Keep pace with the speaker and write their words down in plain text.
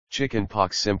Chicken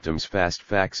pox symptoms. Fast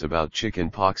facts about chicken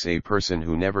pox. A person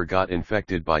who never got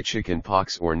infected by chicken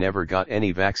pox or never got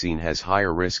any vaccine has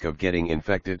higher risk of getting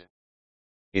infected.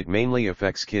 It mainly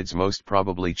affects kids, most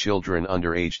probably children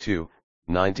under age 2.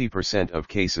 90% of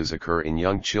cases occur in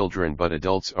young children, but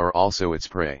adults are also its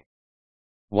prey.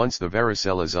 Once the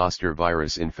varicella zoster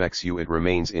virus infects you, it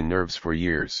remains in nerves for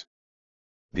years.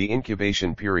 The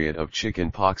incubation period of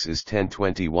chicken pox is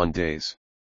 10-21 days.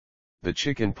 The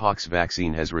chickenpox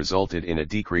vaccine has resulted in a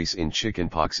decrease in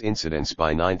chickenpox incidence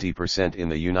by 90% in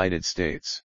the United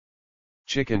States.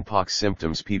 Chickenpox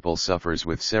symptoms. People suffers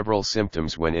with several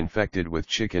symptoms when infected with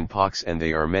chickenpox, and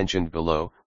they are mentioned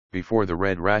below. Before the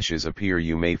red rashes appear,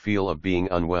 you may feel of being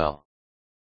unwell.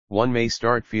 One may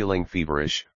start feeling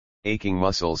feverish, aching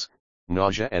muscles,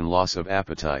 nausea and loss of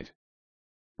appetite.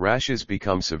 Rashes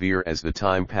become severe as the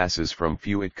time passes. From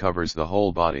few, it covers the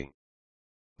whole body.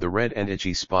 The red and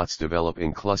itchy spots develop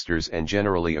in clusters and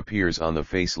generally appears on the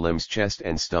face, limbs, chest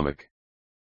and stomach.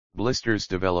 Blisters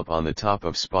develop on the top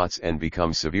of spots and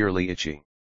become severely itchy.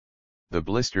 The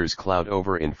blisters cloud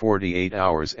over in 48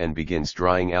 hours and begins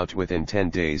drying out within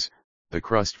 10 days, the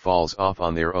crust falls off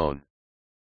on their own.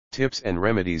 Tips and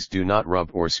remedies: do not rub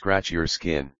or scratch your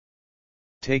skin.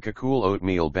 Take a cool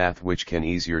oatmeal bath, which can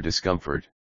ease your discomfort.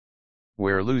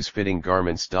 Wear loose-fitting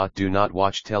garments. Do not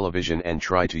watch television and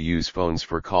try to use phones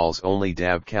for calls only.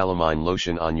 Dab calamine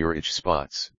lotion on your itch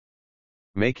spots.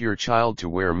 Make your child to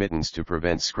wear mittens to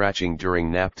prevent scratching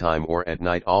during nap time or at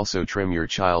night. Also trim your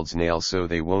child's nails so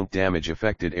they won't damage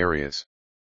affected areas.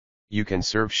 You can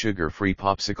serve sugar-free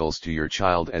popsicles to your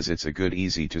child, as it's a good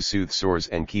easy to soothe sores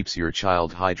and keeps your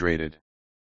child hydrated.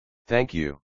 Thank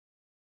you.